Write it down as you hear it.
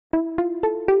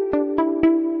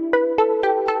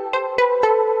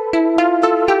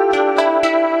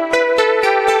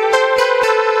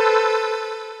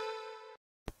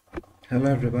Hello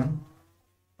everyone,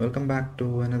 welcome back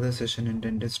to another session in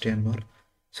dentistry and more.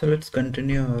 So let's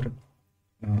continue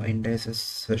our indices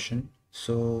session.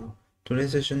 So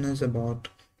today's session is about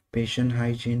patient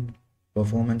hygiene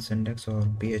performance index or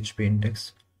PHP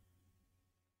index,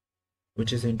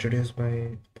 which is introduced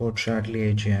by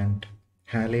Portradley AG and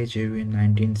Halley JV in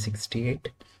 1968.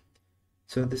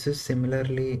 So this is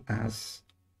similarly as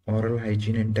oral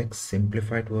hygiene index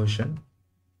simplified version.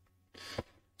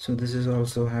 So this is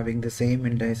also having the same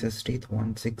indices teeth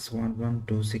 1, 6, 1, 1,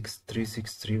 2, 6, 3,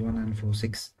 6, 3, 1 and 4,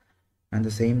 6, and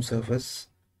the same surface.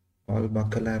 All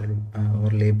buccal are or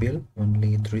labial,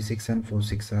 only 3, 6 and 4,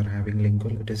 6 are having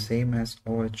lingual. It is same as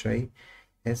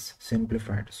OHIS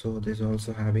simplified. So this is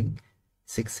also having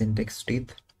 6 index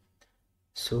teeth.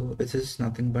 So this is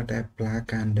nothing but a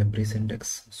plaque and debris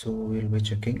index. So we will be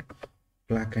checking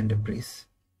plaque and debris.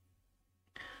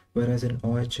 Whereas in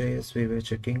OHIS we were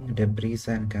checking debris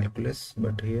and calculus,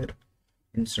 but here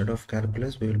instead of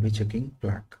calculus we will be checking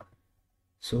plaque.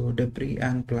 So debris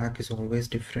and plaque is always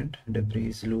different. Debris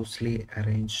is loosely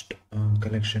arranged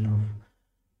collection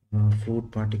of food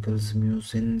particles,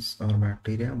 mucins or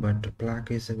bacteria, but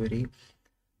plaque is a very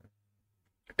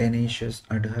tenacious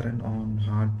adherent on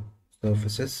hard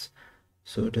surfaces.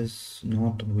 So it is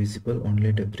not visible,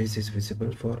 only debris is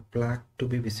visible. For plaque to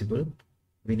be visible,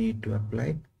 we need to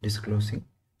apply disclosing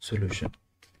solution.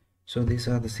 So these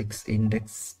are the 6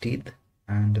 index teeth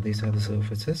and these are the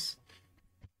surfaces.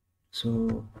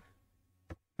 So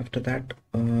after that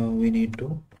we need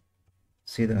to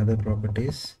see the other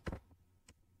properties.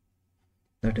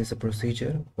 That is a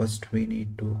procedure. First we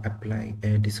need to apply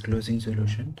a disclosing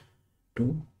solution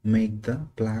to make the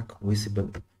plaque visible.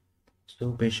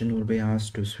 So patient will be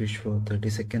asked to swish for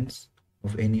 30 seconds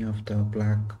of any of the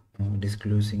plaque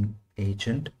disclosing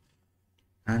agent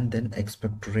and then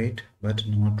expectorate but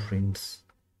not rinse.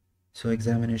 So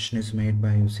examination is made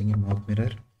by using a mouth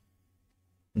mirror.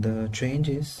 The change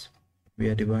is we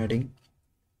are dividing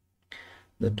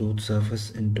the tooth surface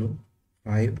into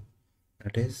 5,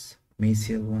 that is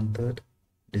mesial 1/3,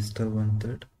 distal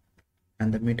 1/3,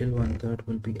 and the middle 1/3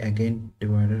 will be again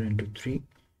divided into 3,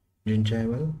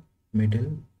 gingival,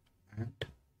 middle and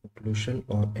occlusal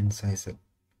or incisal.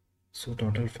 So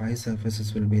total 5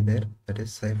 surfaces will be there, that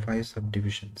is 5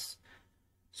 subdivisions.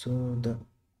 So the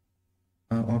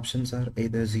options are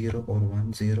either 0 or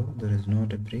 1, 0, there is no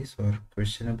debris, or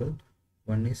questionable,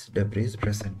 1 is debris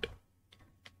present.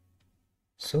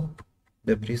 So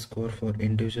debris score for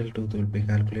individual tooth will be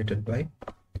calculated by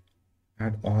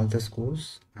add all the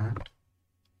scores and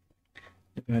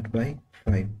divide by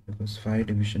 5 because 5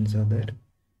 divisions are there.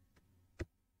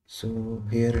 So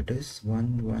here it is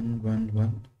 1, 1, 1,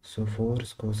 1. So 4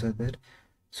 scores are there.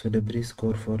 So debris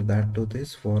score for that tooth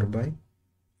is 4 by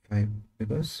 5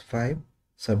 because 5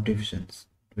 subdivisions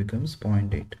becomes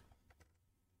 0.8.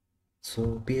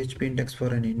 So PHP index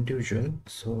for an individual.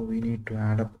 So we need to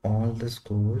add up all the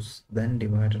scores then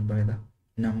divided by the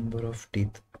number of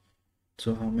teeth.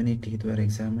 So how many teeth were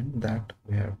examined, that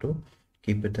we have to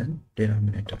keep it in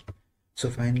denominator. So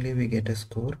finally we get a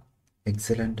score: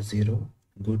 excellent 0,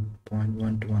 good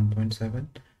 0.1 to 1.7,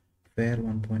 fair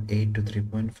 1.8 to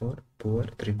 3.4, poor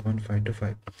 3.5 to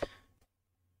 5.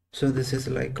 So this is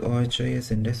like OHIS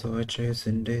index. OHIS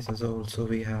index is also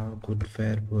we have good,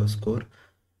 fair, poor score.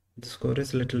 The score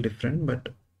is a little different, but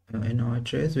in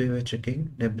OHIS we were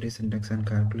checking debris index and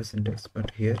calculus index,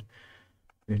 but here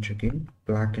we are checking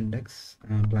plaque index,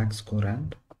 plaque score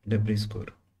and debris score.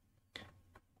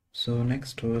 So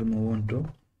next we will move on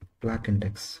to plaque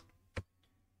index.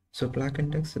 So plaque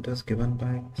index, it was given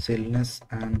by SILNESS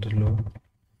and Low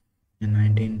in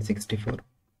 1964,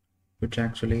 which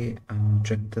actually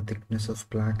checked the thickness of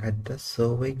plaque at the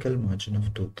cervical margin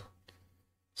of tooth.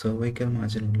 Cervical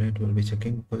margin only it will be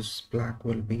checking because plaque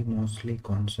will be mostly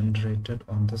concentrated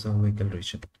on the cervical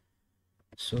region.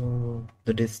 So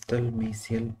the distal,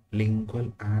 mesial,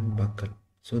 lingual and buccal.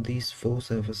 So these 4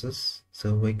 surfaces,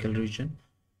 cervical region,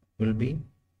 will be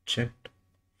checked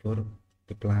for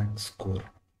the plaque score.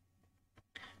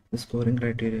 The scoring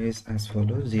criteria is as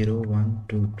follows: 0, 1,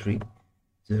 2, 3.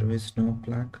 0 is no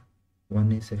plaque,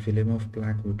 1 is a film of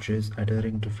plaque which is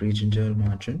adhering to free gingival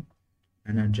margin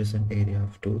and adjacent area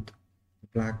of tooth. The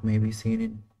plaque may be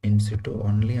seen in situ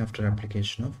only after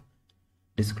application of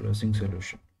disclosing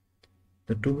solution.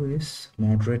 The 2 is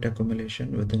moderate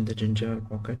accumulation within the gingival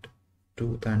pocket,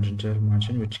 tooth and gingival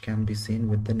margin which can be seen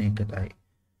with the naked eye.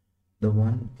 The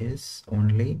 1 is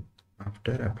only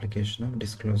after application of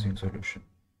disclosing solution.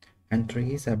 And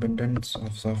 3 is abundance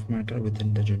of soft matter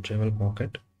within the gingival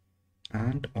pocket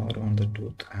and or on the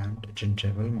tooth and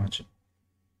gingival margin.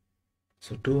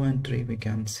 So 2 and 3 we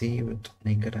can see with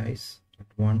naked eyes. At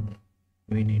 1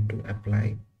 we need to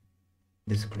apply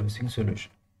this closing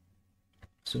solution.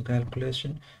 So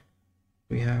calculation,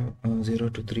 we have 0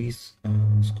 to 3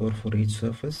 score for each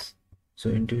surface. So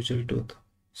individual tooth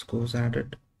scores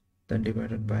added, then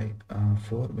divided by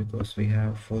 4 because we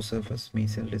have 4 surface: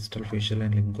 mesial, distal, facial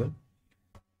and lingual.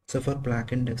 So for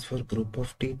plaque index for group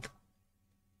of teeth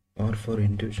or for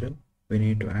individual, we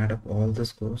need to add up all the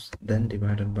scores, then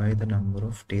divided by the number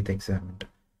of teeth examined.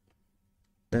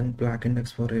 Then plaque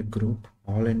index for a group,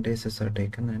 all indices are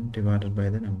taken and divided by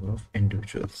the number of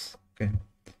individuals. Okay.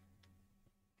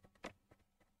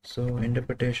 So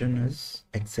interpretation is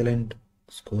excellent,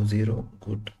 score 0,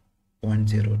 good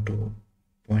 0.0 to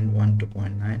 0.1 to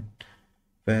 0.9,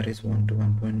 fair is 1 to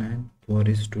 1.9, poor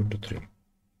is 2 to 3.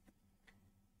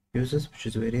 Uses, which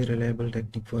is very reliable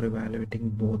technique for evaluating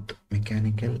both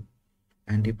mechanical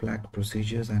anti-plaque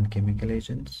procedures and chemical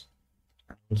agents,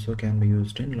 and also can be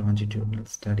used in longitudinal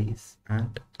studies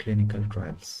and clinical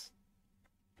trials.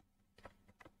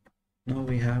 Now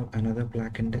we have another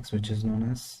plaque index which is known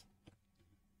as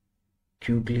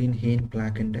QUIEGLY HEIN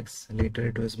plaque index. Later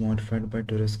it was modified by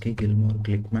TURESKY, GILMORE,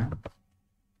 Glickman.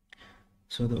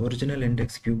 So the original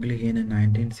index QUIEGLY HEIN in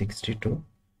 1962,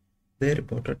 they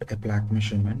reported a plaque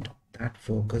measurement that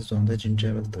focused on the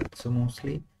gingival thread. So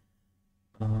mostly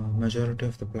majority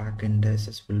of the plaque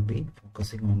indices will be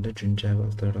focusing on the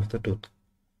gingival thread of the tooth.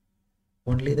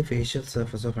 Only the facial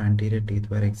surface of anterior teeth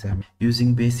were examined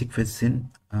using basic Fitzin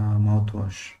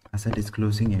mouthwash as a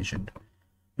disclosing agent.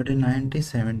 But in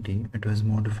 1970, it was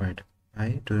modified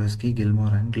by TURESKY,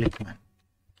 Gilmore and Glickman.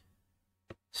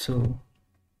 So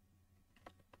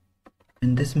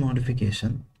in this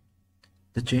modification,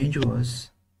 the change was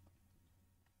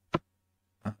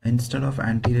instead of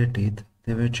anterior teeth,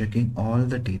 they were checking all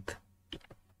the teeth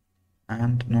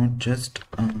and not just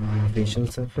facial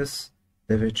surface.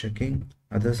 They were checking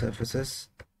other surfaces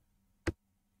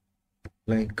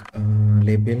like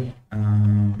labial,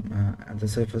 other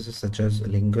surfaces such as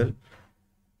lingual,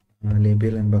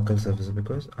 labial and buccal surfaces,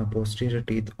 because posterior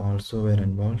teeth also were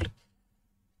involved.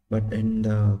 But in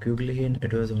the QUIEGLY HEIN,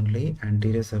 it was only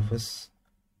anterior surface,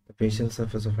 the facial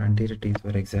surface of anterior teeth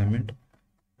were examined,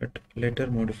 but later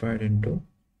modified into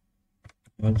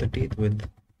all the teeth with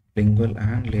lingual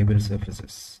and labial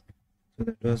surfaces. So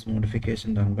that was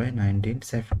modification done by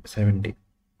 1970.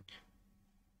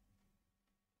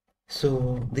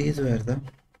 So these were the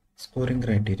scoring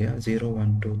criteria: 0,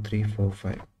 1, 2, 3, 4,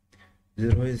 5.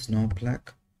 0 is no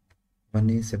plaque, 1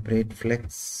 is separate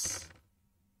flecks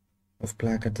of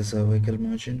plaque at the cervical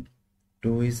margin,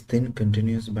 2 is thin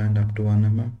continuous band up to 1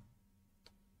 mm,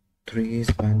 3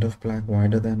 is band of plaque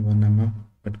wider than 1 mm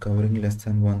but covering less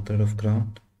than 1/3 of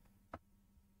crown,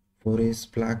 4 is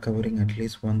plaque covering at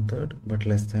least 1/3 but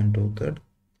less than 2/3,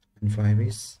 and 5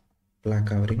 is plaque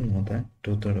covering more than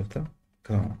 2/3 of the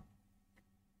crown.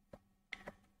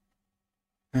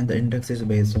 And the index is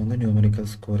based on the numerical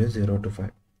score is 0 to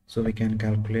 5. So we can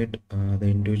calculate the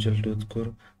individual tooth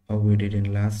score, how we did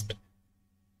in last,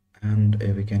 and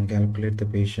we can calculate the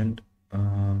patient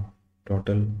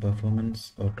total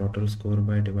performance or total score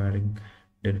by dividing,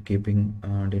 keeping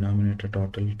denominator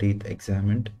total teeth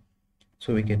examined,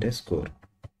 so we get a score.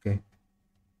 Okay,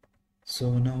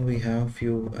 so now we have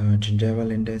few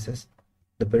gingival indices.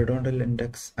 The periodontal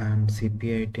index and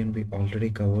CPA18 we already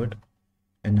covered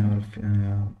in our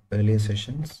earlier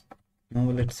sessions. Now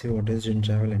let's see what is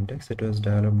gingival index. It was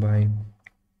developed by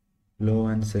Lowe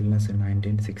and SILNESS in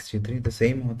 1963, the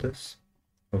same authors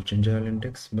of gingival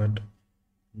index, but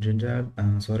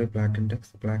plaque index.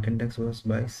 The plaque index was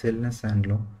by SILNESS and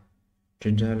Lowe.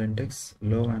 Gingival index,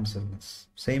 Lowe and SILNESS.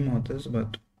 Same authors,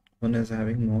 but one is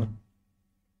having more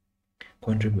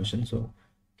contribution, so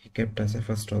he kept as a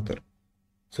first author.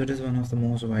 So it is one of the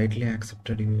most widely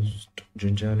accepted used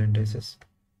gingival indices.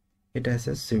 It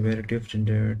assesses severity of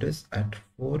gingivitis at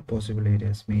 4 possible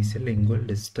areas: mesial, lingual,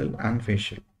 distal and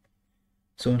facial.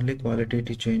 So only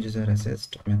qualitative changes are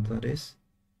assessed. Method is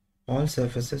all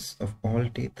surfaces of all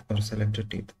teeth or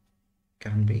selected teeth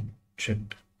can be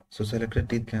checked. So selected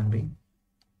teeth can be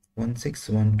 1, 6,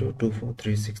 1, 2, 2, 4,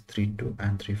 3, 6, 3, 2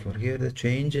 and 3, 4. Here the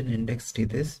change in index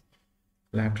teeth is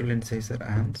lateral incisor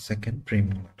and second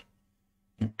premolar,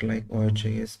 not like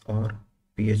OHIS or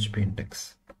PHP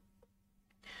index.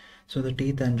 So the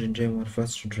teeth and gingiva were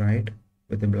first dried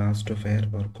with a blast of air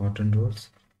or cotton rolls.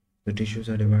 The tissues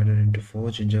are divided into 4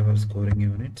 gingival scoring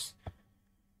units: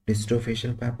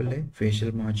 distofacial papillae,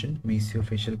 facial margin,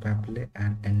 mesiofacial papillae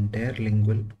and entire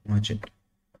lingual margin.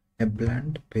 A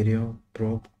blunt perio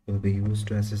probe will be used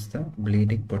to assess the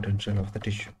bleeding potential of the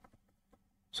tissue.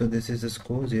 So this is the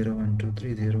score 0, 1, 2,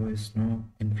 3. 0 is no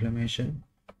inflammation,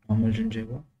 normal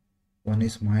gingiva. 1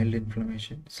 is mild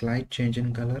inflammation, slight change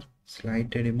in color,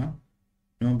 slight edema,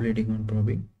 no bleeding on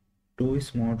probing. 2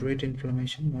 is moderate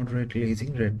inflammation, moderate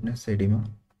glazing, redness, edema,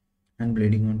 and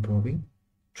bleeding on probing.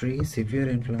 3 is severe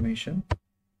inflammation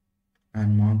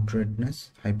and marked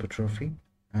redness, hypertrophy,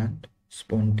 and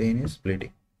spontaneous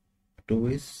bleeding. 2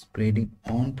 is bleeding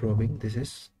on probing. This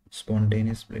is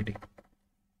spontaneous bleeding.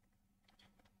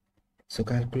 So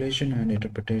calculation and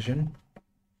interpretation.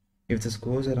 If the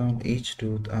scores around each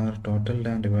tooth are totaled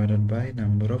and divided by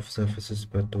number of surfaces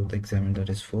per tooth examined, that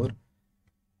is 4,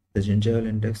 the gingival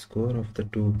index score of the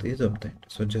tooth is obtained.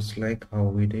 So just like how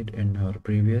we did in our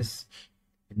previous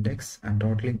index, and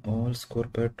totaling all score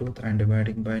per tooth and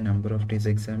dividing by number of teeth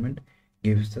examined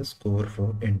gives the score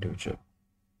for individual.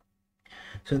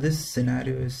 So this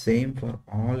scenario is same for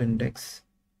all index.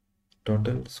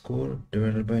 Total score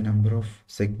divided by number of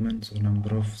segments or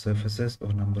number of surfaces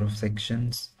or number of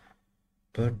sections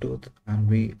per tooth, and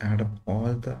we add up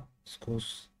all the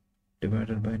scores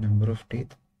divided by number of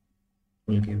teeth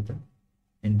will give the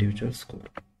individual score.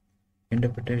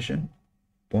 Interpretation: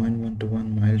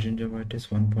 0.121 mild gingivitis,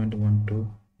 1.12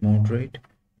 moderate,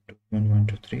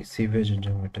 2.123 severe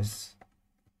gingivitis.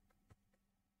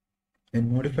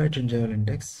 In modified gingival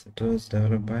index, it was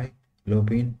developed by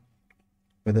Lobin,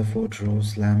 Weatherford,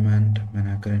 Rose, Lamb and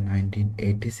Menaker in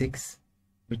 1986,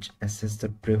 which assessed the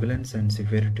prevalence and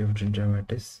severity of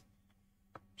gingivitis,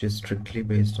 which is strictly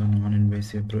based on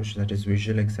non-invasive approach, that is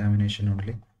visual examination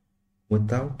only,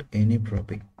 without any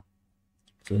probing.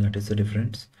 So that is the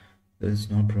difference. There is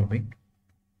no probing.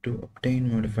 To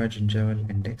obtain modified gingival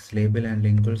index, label and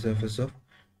lingual surface of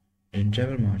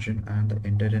gingival margin and the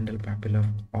interdental papilla of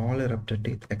all erupted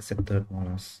teeth except third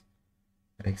molars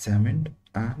are examined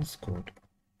and scored.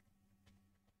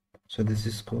 So this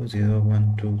is score 0,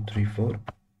 1, 2, 3, 4.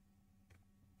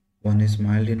 1 is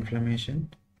mild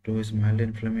inflammation, 2 is mild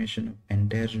inflammation of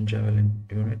entire gingival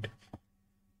unit.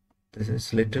 This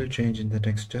is little change in the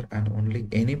texture and only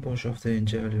any portion of the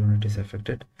gingival unit is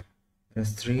affected.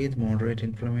 Whereas 3 is moderate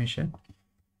inflammation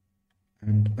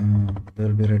and there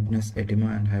will be redness, edema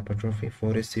and hypertrophy.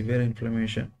 4 is severe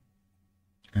inflammation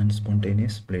and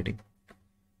spontaneous bleeding.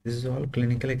 This is all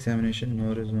clinical examination,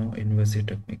 there is no invasive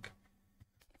technique.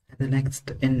 The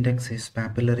next index is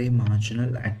Papillary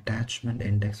Marginal Attachment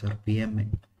Index, or PMA.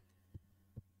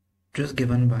 It was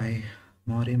given by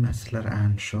Maury, Messler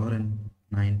and Shore in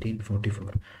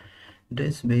 1944. It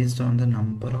is based on the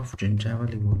number of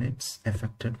gingival units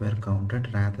affected were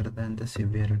counted rather than the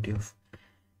severity of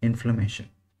inflammation.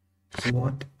 So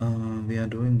what we are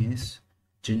doing is,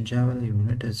 gingival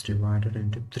unit is divided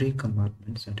into 3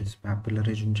 compartments, that is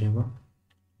papillary gingiva,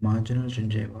 marginal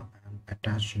gingiva and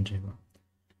attached gingiva.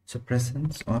 So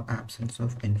presence or absence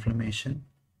of inflammation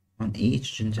on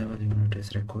each gingival unit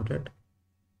is recorded,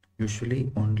 usually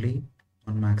only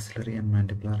on maxillary and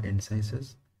mandibular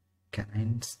incisors,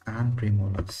 canines and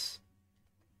premolars.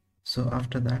 So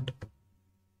after that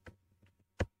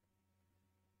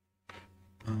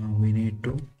we need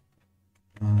to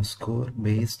score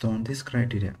based on this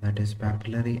criteria, that is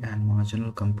papillary and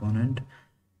marginal component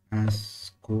as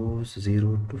scores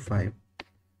 0 to 5.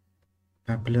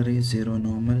 Papillary 0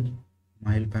 normal,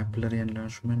 mild papillary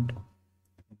enlargement,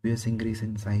 obvious increase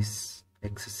in size,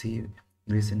 excessive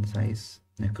increase in size,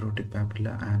 necrotic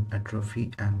papilla and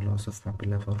atrophy and loss of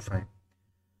papilla for 5.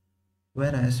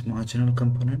 Whereas marginal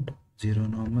component 0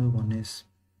 normal, 1 is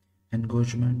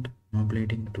engorgement, no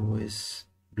bleeding, 2 is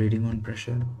bleeding on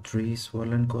pressure, 3 is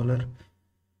swollen collar,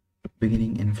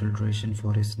 beginning infiltration,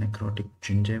 4 is necrotic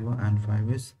gingiva and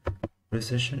 5 is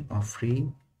recession of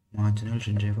free marginal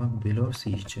gingiva below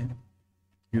CJ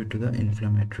due to the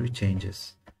inflammatory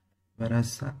changes.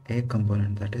 Whereas the A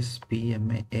component, that is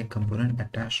PMA A component,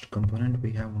 attached component,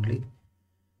 we have only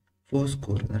 4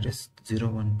 scores, that is 0,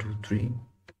 1, 2, 3.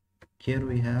 Here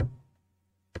we have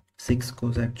 6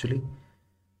 scores actually,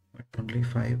 but only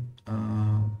 5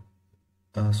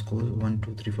 scores, 1,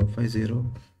 2, 3, 4, 5, 0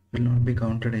 will not be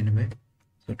counted anyway.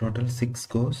 So total 6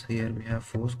 scores. Here we have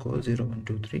 4 scores, 0, 1,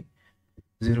 2, 3.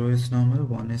 0 is normal,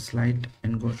 1 is slight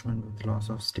engorgement with loss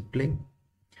of stippling,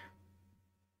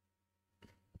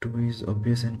 2 is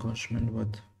obvious engorgement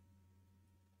with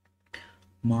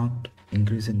marked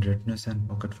increase in redness and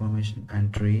pocket formation,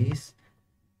 and 3 is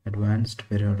advanced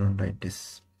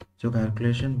periodontitis. So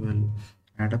calculation will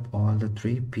add up all the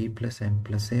 3, P plus M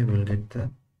plus A will get the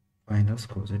final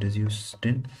scores. It is used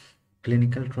in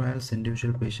clinical trials,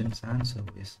 individual patients and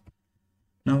surveys.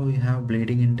 Now we have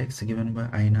bleeding index given by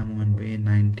AINAMO and Way in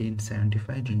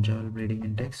 1975, gingival bleeding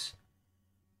index.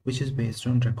 which is based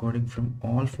on recording from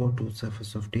all 4 tooth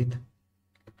surfaces of teeth,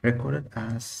 recorded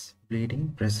as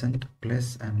bleeding present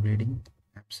plus and bleeding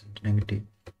absent negative.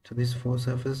 So these 4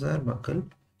 surfaces are buccal,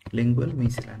 lingual,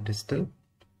 mesial and distal.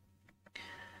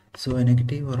 So a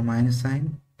negative or minus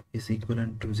sign is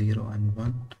equivalent to 0 and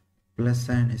 1, plus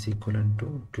sign is equivalent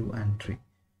to 2 and 3.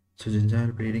 So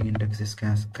gingival bleeding index is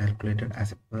calculated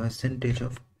as a percentage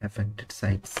of affected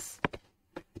sites.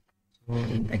 So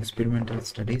in experimental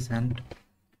studies and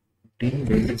routine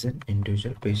basis in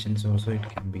individual patients also it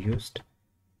can be used.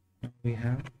 Now we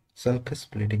have SILNESS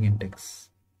bleeding index,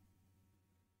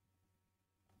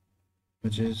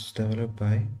 which is developed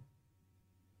by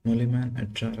Mulliman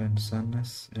et al. And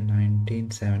SILNESS in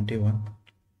 1971.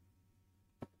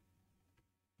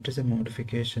 It is a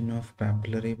modification of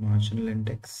papillary marginal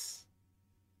index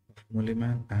of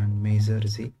Mulliman and Mazur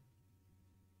Z.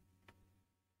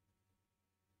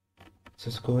 So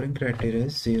scoring criteria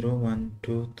is 0, 1,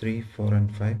 2, 3, 4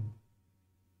 and 5.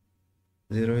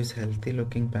 0 is healthy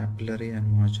looking papillary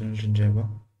and marginal gingiva,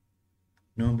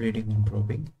 no bleeding on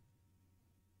probing.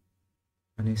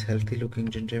 1 is healthy looking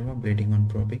gingiva, bleeding on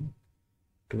probing.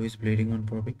 2 is bleeding on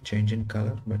probing, change in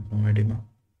color but no edema.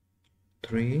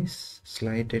 3 is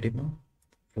slight edema.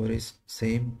 4 is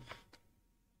same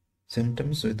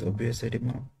symptoms with obvious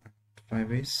edema.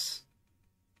 5 is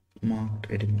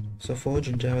marked edema. So 4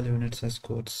 gingival units are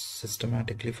scored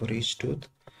systematically for each tooth.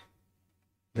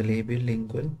 The labial,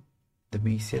 lingual, the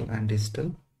mesial and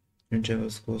distal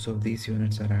gingival scores of these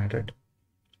units are added.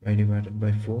 Y divided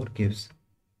by 4 gives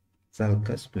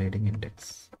SILNESS bleeding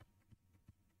index.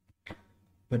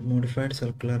 But modified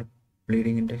circular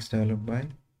bleeding index developed by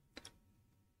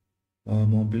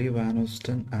Mobley, Van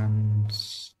Osten and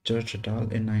Church et al.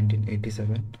 In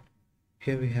 1987.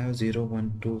 Here we have 0,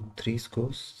 1, 2, 3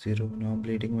 scores. 0 no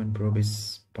bleeding when probe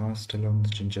is passed along the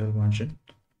gingival margin.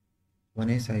 1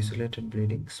 is isolated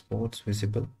bleeding, spots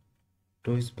visible.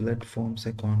 2 is blood forms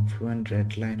a confluent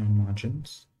red line on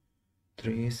margins.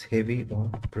 3 is heavy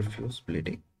or profuse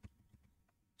bleeding.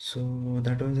 So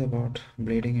that was about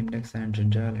bleeding index and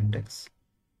gingival index.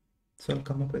 So I'll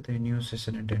come up with a new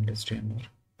session in dentistry and more.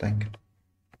 Thank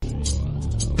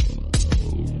you.